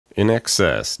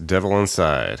Inxs, Devil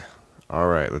Inside.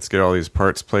 Alright, let's get all these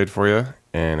parts played for you,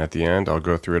 and at the end I'll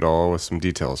go through it all with some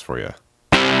details for you.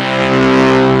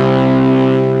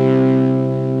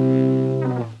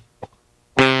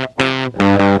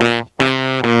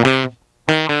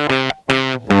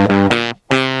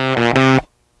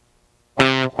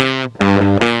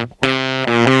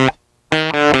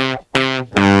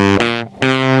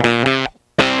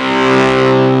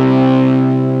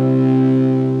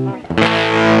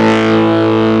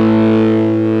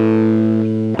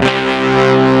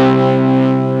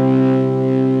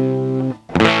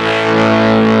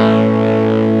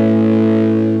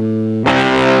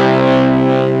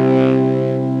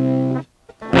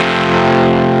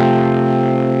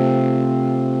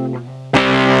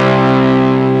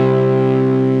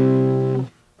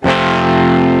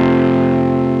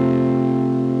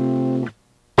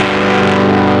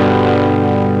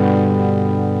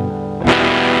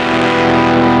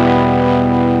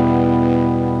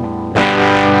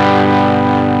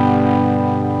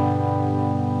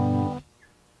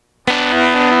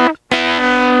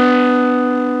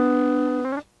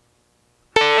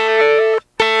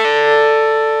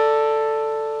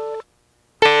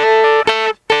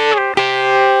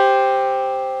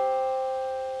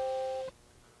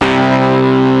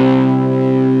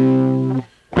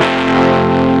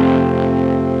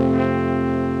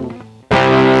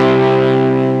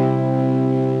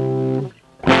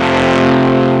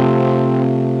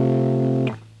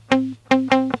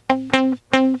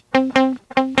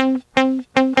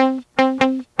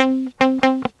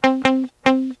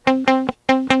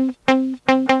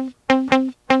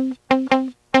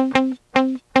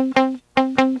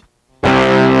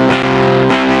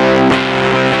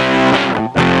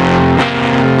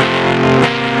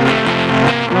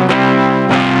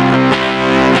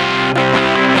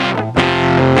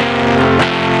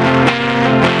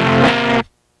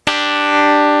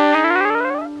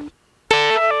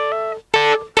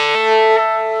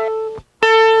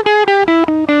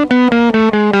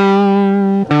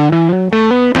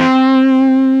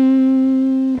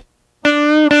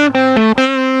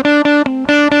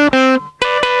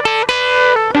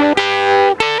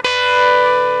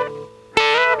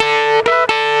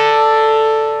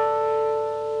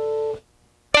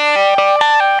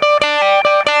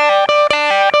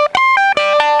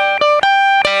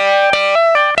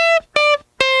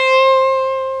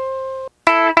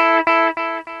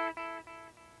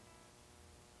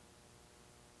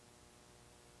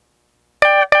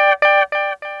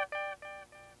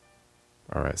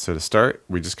 Alright, so to start,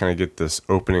 we just kind of get this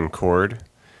opening chord,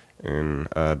 and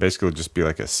basically it'll just be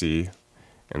like a C,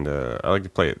 and I like to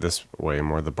play it this way,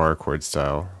 more the bar chord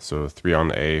style. So 3 on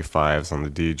the A, 5s on the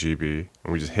D, G, B,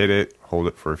 and we just hit it, hold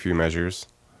it for a few measures.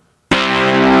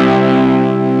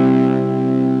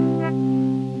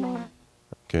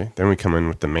 Okay, then we come in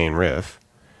with the main riff.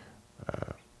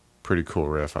 Pretty cool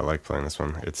riff, I like playing this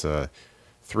one. It's a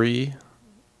 3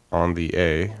 on the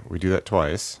A, we do that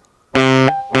twice. Okay,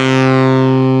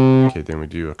 then we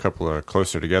do a couple of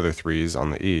closer together 3s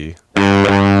on the E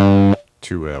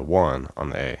to a 1 on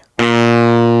the A.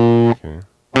 Okay.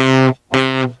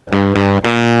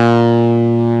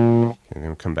 Okay, then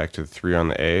we come back to the 3 on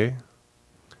the A,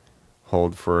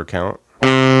 hold for a count,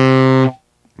 and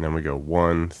then we go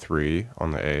 1, 3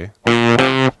 on the A.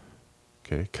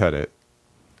 Okay, cut it,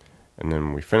 and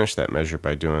then we finish that measure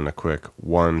by doing a quick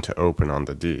 1 to open on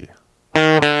the D.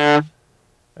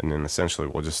 And then essentially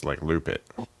we'll just like loop it.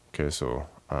 Okay, so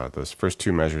those first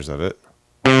 2 measures of it.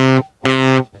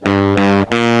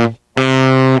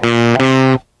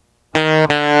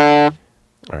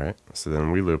 Alright, so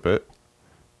then we loop it.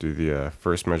 Do the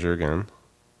first measure again.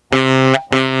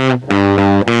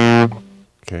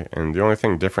 Okay, and the only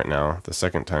thing different now, the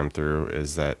second time through,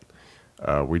 is that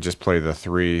we just play the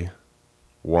 3,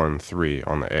 1, 3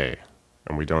 on the A.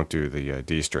 And we don't do the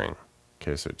D string.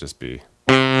 Okay, so it'd just be,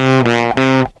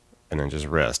 and then just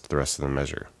rest the rest of the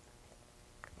measure.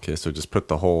 Okay, so just put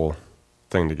the whole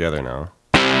thing together now.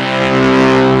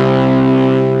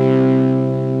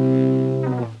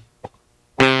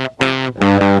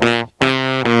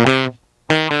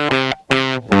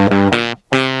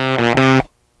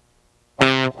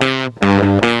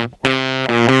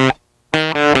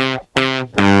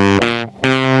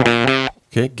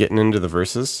 Okay, getting into the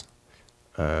verses.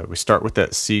 We start with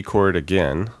that C chord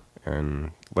again and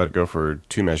let it go for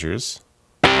 2 measures.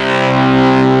 Okay,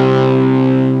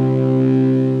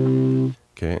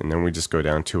 and then we just go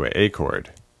down to an A chord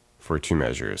for 2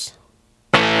 measures.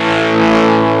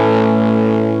 And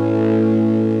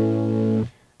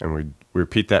we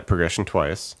repeat that progression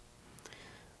twice.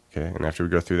 Okay, and after we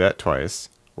go through that twice,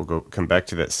 we'll come back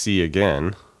to that C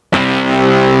again.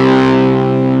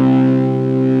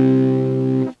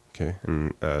 Okay,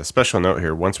 and a special note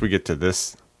here, once we get to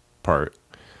this part,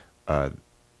 a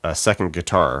second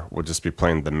guitar will just be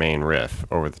playing the main riff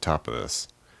over the top of this.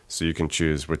 So you can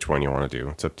choose which one you want to do.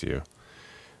 It's up to you.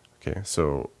 Okay,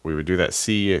 so we would do that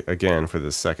C again for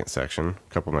the second section,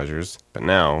 a couple measures, but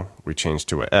now we change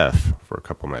to a F for a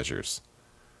couple measures.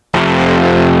 Okay,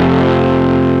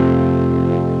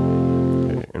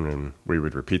 and then we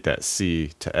would repeat that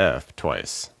C to F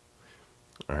twice.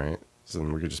 Alright, so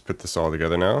then we could just put this all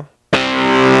together now.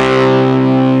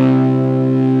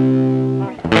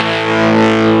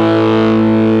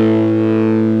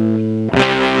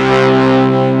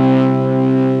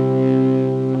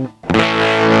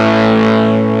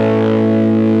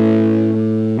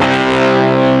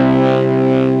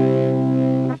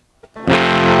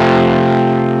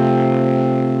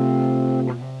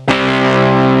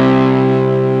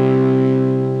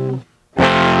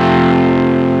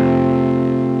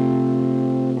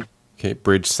 Okay,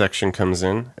 bridge section comes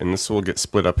in, and this will get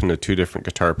split up into two different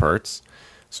guitar parts.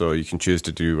 So you can choose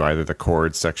to do either the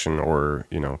chord section or,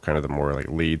 you know, kind of the more like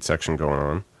lead section going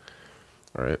on.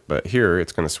 All right, but here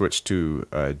it's going to switch to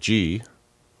G.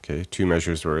 Okay, 2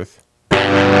 measures worth. Okay,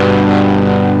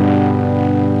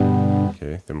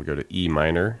 then we go to E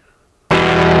minor. A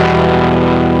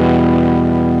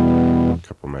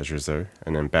couple measures there,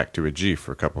 and then back to a G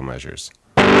for a couple measures.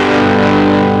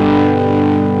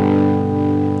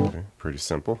 Pretty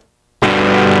simple.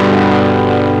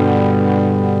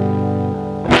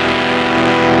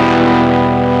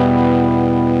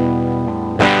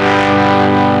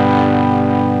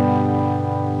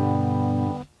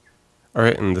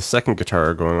 Alright, and the second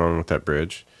guitar going on with that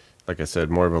bridge, like I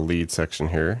said, more of a lead section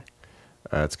here.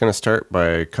 It's going to start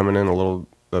by coming in a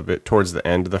bit towards the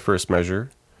end of the first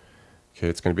measure. Okay,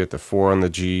 it's going to be at the 4 on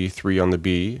the G, 3 on the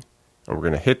B, and we're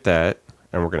going to hit that,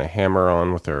 and we're going to hammer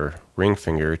on with our ring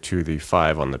finger to the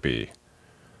 5 on the B.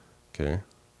 Okay.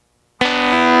 Okay.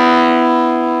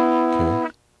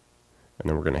 And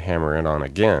then we're going to hammer it on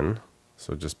again.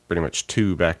 So just pretty much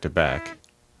 2 back to back.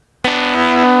 Okay.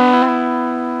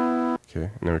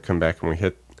 And then we come back and we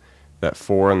hit that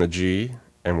 4 on the G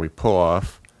and we pull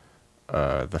off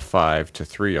the 5 to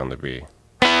 3 on the B.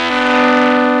 Okay,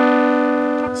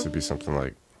 this would be something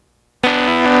like.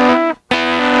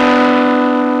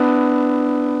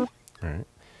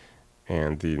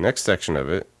 And the next section of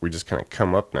it, we just kind of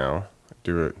come up now,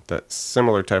 do that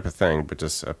similar type of thing, but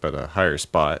just up at a higher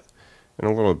spot, and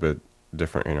a little bit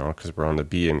different, you know, because we're on the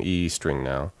B and E string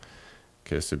now.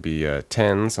 Okay, so it'd be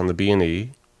 10s on the B and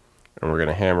E, and we're going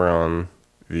to hammer on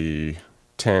the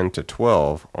 10 to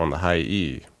 12 on the high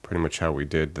E, pretty much how we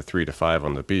did the 3 to 5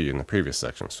 on the B in the previous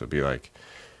section. So it'd be like,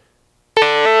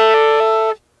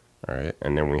 alright,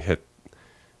 and then we hit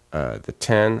the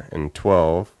 10 and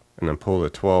 12, and then pull the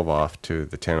 12 off to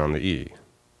the 10 on the E.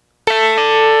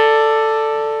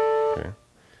 Okay,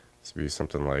 this would be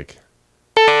something like.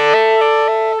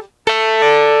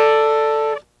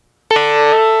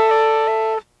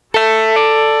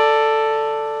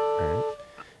 Alright.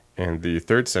 And the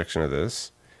third section of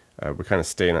this, we kind of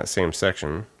stay in that same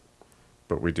section,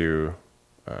 but we do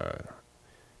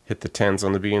hit the 10s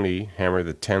on the B and E, hammer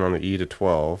the 10 on the E to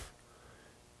 12,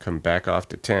 come back off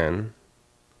to 10.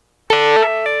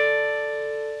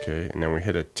 Okay, and then we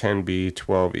hit a 10B,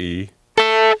 12E.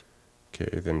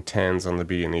 Okay, then 10s on the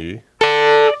B and E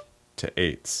to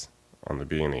 8s on the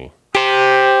B and E.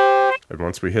 And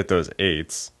once we hit those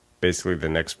 8s, basically the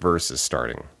next verse is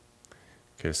starting.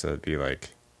 Okay, so it'd be like.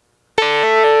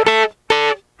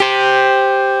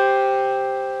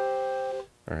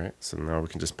 Alright, so now we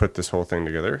can just put this whole thing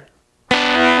together.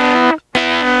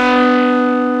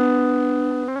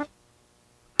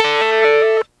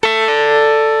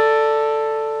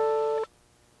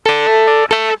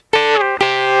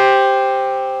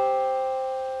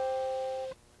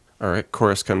 Alright,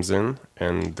 chorus comes in,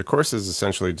 and the chorus is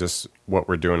essentially just what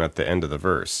we're doing at the end of the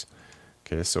verse.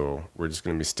 Okay, so we're just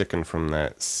going to be sticking from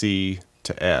that C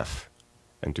to F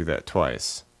and do that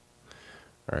twice.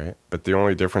 Alright, but the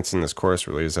only difference in this chorus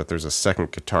really is that there's a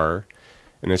second guitar,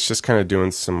 and it's just kind of doing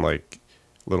some like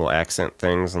little accent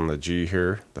things on the G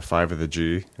here, the 5 of the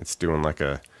G. It's doing like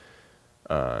a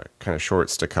kind of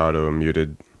short staccato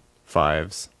muted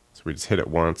 5s. So we just hit it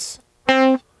once,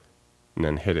 and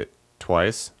then hit it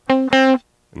twice, and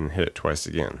then hit it twice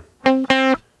again.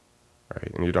 Right,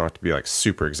 and you don't have to be like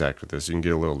super exact with this. You can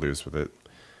get a little loose with it,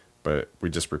 but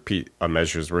we just repeat a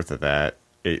measure's worth of that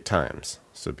 8 times.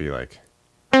 So it'd be like.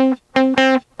 Okay,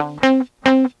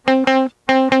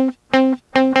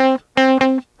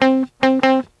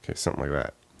 something like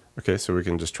that. Okay, so we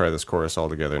can just try this chorus all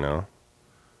together now.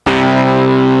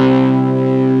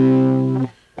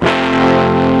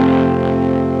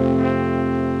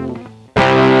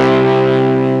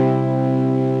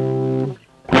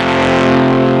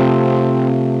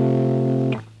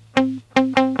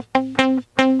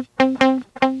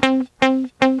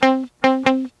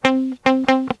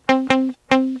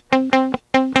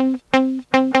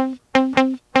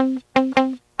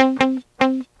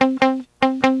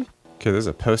 Okay, there's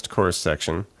a post-chorus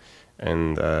section,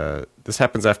 and this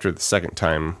happens after the second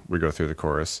time we go through the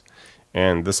chorus,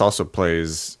 and this also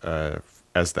plays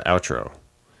as the outro.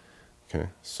 Okay,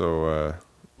 so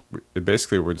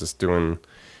basically we're just doing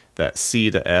that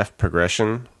C to F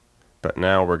progression, but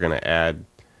now we're going to add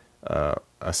a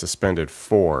suspended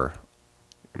 4,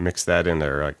 mix that in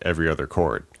there like every other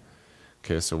chord.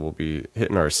 Okay, so we'll be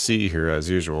hitting our C here as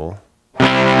usual.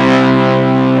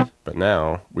 But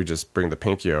now we just bring the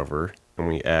pinky over and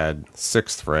we add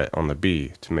 6th fret on the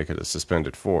B to make it a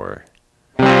suspended 4.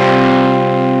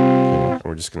 Okay, and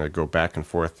we're just going to go back and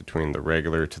forth between the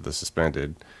regular to the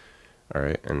suspended.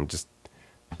 Alright, and just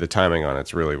the timing on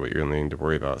it's really what you're going to need to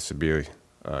worry about. So be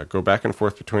go back and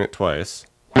forth between it twice.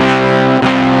 Alright,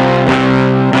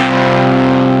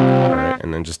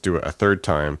 and then just do it a third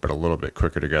time, but a little bit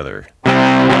quicker together.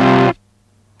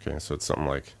 Okay, so it's something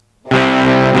like.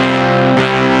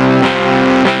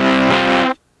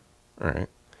 Alright,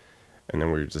 and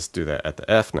then we just do that at the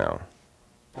F now.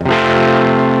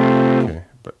 Okay,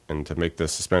 and to make the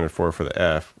suspended 4 for the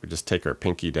F, we just take our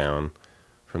pinky down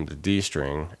from the D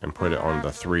string and put it on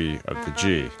the 3 of the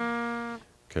G.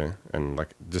 Okay, and like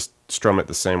just strum it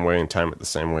the same way and time it the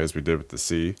same way as we did with the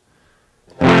C.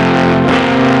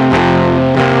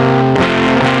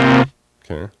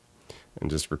 Okay, and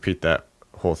just repeat that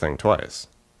whole thing twice.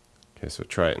 Okay, so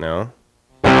try it now.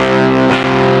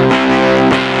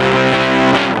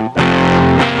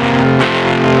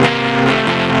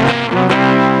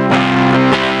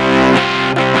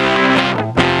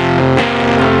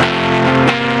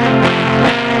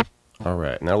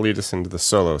 Alright, now lead us into the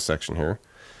solo section here.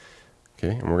 Okay,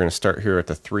 and we're going to start here at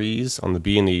the 3s on the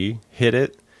B and E, hit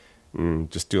it,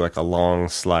 and just do like a long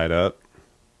slide up.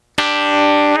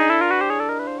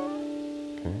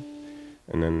 Okay,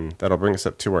 and then that'll bring us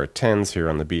up to our 10s here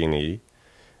on the B and E.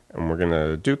 And we're going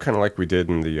to do kind of like we did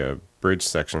in the bridge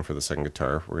section for the second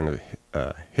guitar. We're going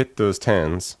to hit those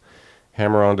 10s,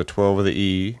 hammer on to 12 of the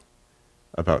E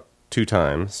about 2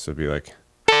 times. So it'd be like,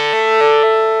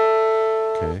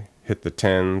 okay, hit the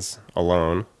 10s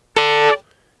alone,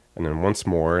 and then once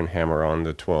more and hammer on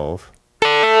to 12.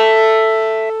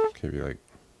 Okay, be like.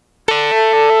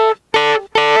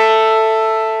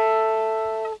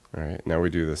 Alright, now we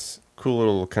do this cool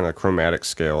little kind of chromatic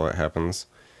scale that happens.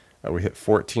 We hit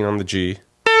 14 on the G,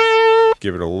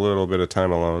 give it a little bit of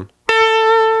time alone.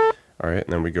 Alright,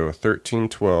 and then we go 13,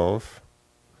 12.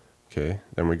 Okay,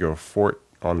 then we go 4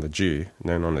 on the G, and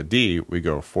then on the D we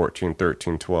go 14,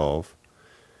 13, 12.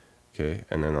 Okay,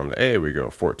 and then on the A we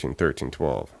go 14, 13,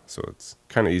 12. So it's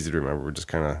kind of easy to remember. We're just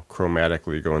kind of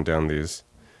chromatically going down these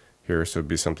here. So it'd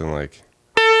be something like.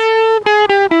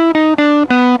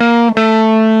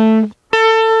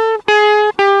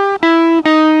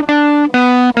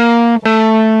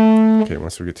 Okay,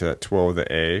 once we get to that 12 of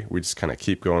the A, we just kind of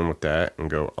keep going with that and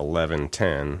go 11,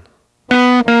 10.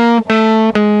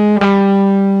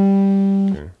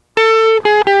 Okay.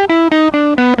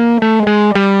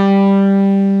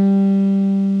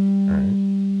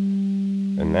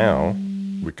 Now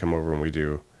we come over and we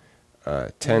do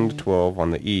 10 to 12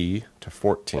 on the E to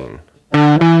 14.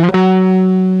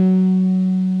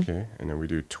 Okay, and then we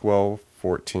do 12,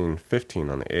 14, 15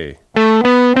 on the A.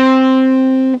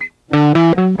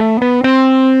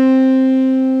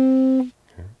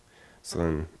 Okay. So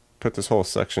then put this whole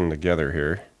section together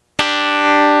here.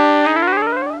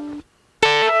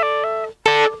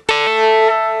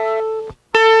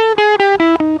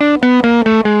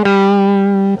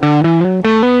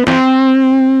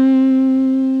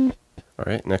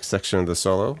 Alright, next section of the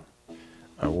solo.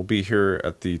 We'll be here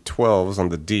at the 12s on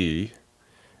the D.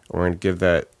 We're going to give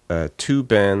that 2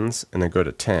 bends and then go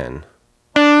to 10.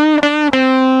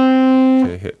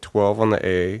 Okay, hit 12 on the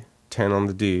A, 10 on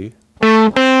the D.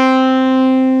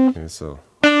 Okay, so.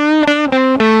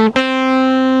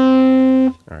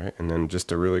 Alright, and then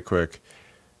just a really quick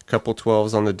couple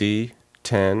 12s on the D,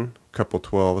 10, couple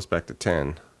 12s back to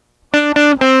 10.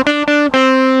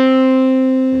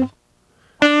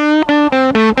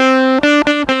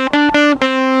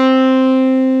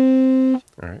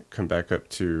 Alright, come back up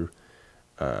to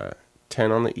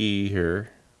 10 on the E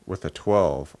here with a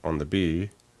 12 on the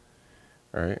B.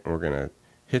 Alright, and we're going to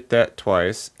hit that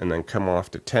twice, and then come off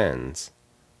to 10s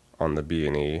on the B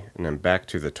and E, and then back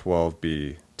to the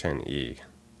 12B, 10E.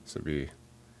 So it'd be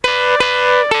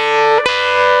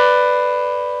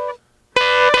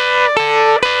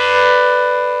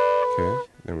okay.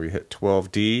 Then we hit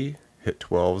 12D, hit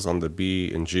 12s on the B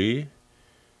and G.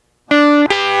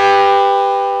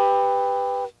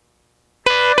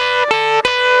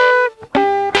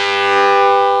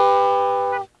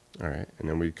 Alright, and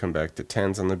then we come back to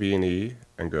 10s on the B and E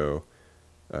and go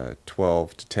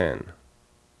 12 to 10,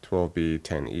 12B,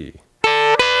 10E.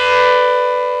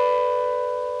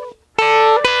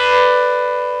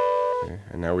 Okay,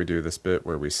 and now we do this bit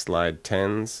where we slide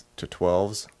 10s to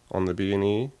 12s on the B and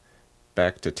E,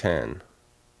 back to 10.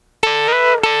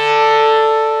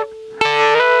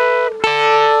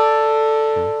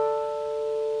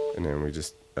 And then we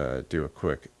just do a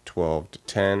quick 12 to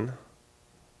 10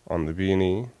 on the B and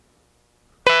E.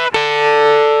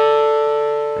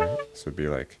 Right, so it'd be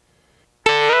like.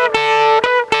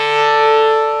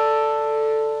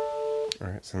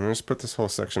 Alright, so let's put this whole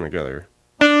section together.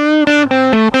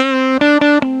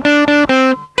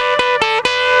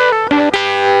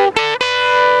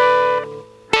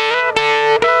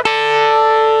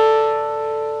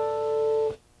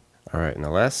 Alright, in the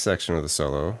last section of the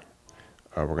solo,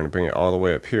 we're going to bring it all the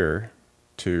way up here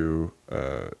to,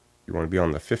 you want to be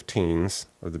on the 15s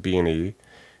of the B and E,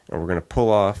 and we're going to pull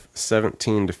off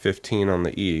 17 to 15 on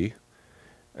the E,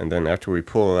 and then after we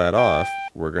pull that off,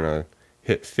 we're going to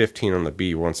hit 15 on the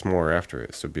B once more after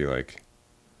it, so it'd be like.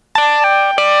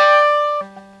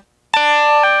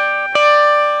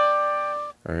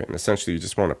 Alright, and essentially you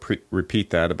just want to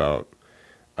repeat that about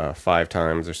 5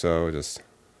 times or so, just.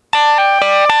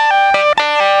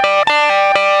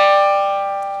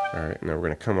 Alright, now we're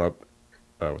going to come up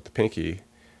with the pinky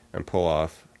and pull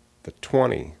off the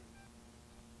 20.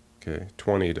 Okay,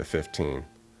 20 to 15.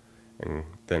 And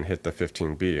then hit the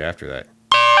 15B after that.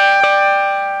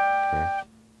 Okay.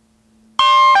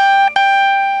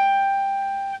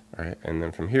 Alright, and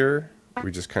then from here,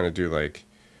 we just kind of do like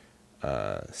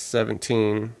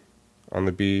 17 on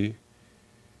the B.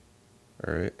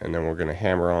 Alright, and then we're going to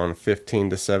hammer on 15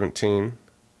 to 17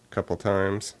 a couple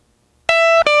times.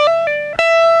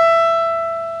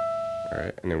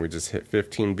 Alright, and then we just hit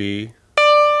 15B,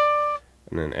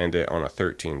 and then end it on a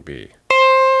 13B.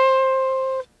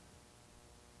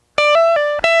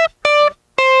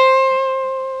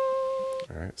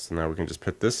 Alright, so now we can just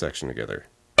put this section together.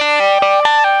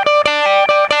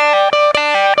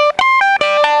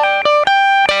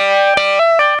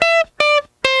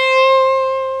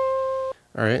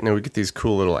 Alright, now we get these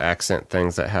cool little accent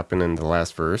things that happen in the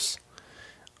last verse.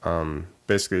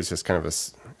 Basically it's just kind of a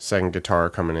second guitar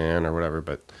coming in or whatever,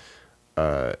 but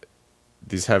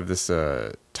these have this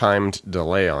timed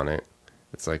delay on it.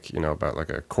 It's like, you know, about like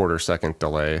a quarter-second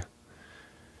delay.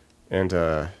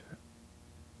 And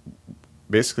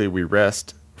basically we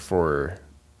rest for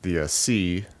the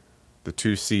C, the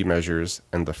 2 C measures,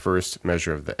 and the first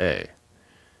measure of the A.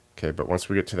 Okay, but once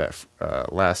we get to that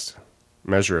last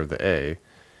measure of the A,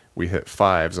 we hit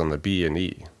 5s on the B and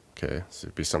E. Okay, so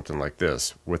it'd be something like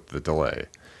this with the delay.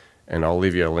 And I'll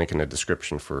leave you a link in the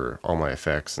description for all my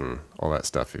effects and all that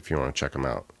stuff if you want to check them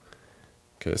out.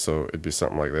 Okay, so it'd be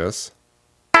something like this.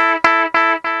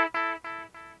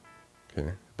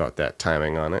 Okay, about that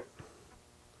timing on it.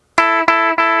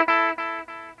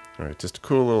 Alright, just a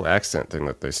cool little accent thing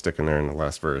that they stick in there in the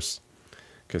last verse.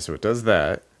 Okay, so it does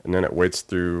that, and then it waits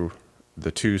through the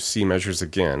 2 C measures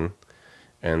again,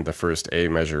 and the first A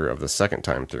measure of the second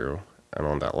time through. And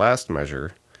on that last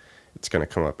measure, it's going to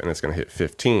come up and it's going to hit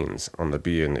 15s on the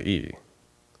B and the E.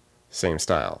 Same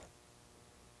style.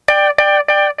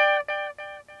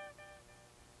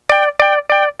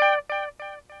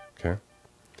 Okay,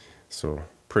 so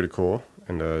pretty cool.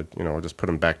 And you know, I'll just put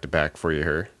them back to back for you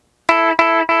here.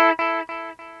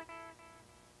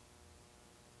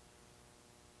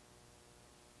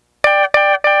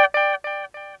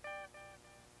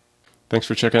 Thanks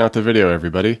for checking out the video,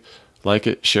 everybody. Like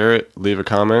it, share it, leave a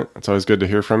comment. It's always good to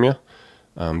hear from you.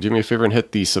 Do me a favor and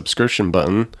hit the subscription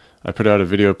button. I put out a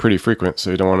video pretty frequent, so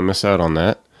you don't want to miss out on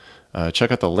that.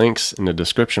 Check out the links in the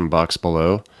description box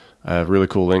below. I have really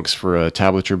cool links for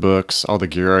tablature books, all the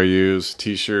gear I use,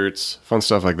 t-shirts, fun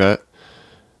stuff like that.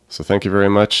 So thank you very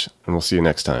much, and we'll see you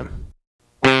next time.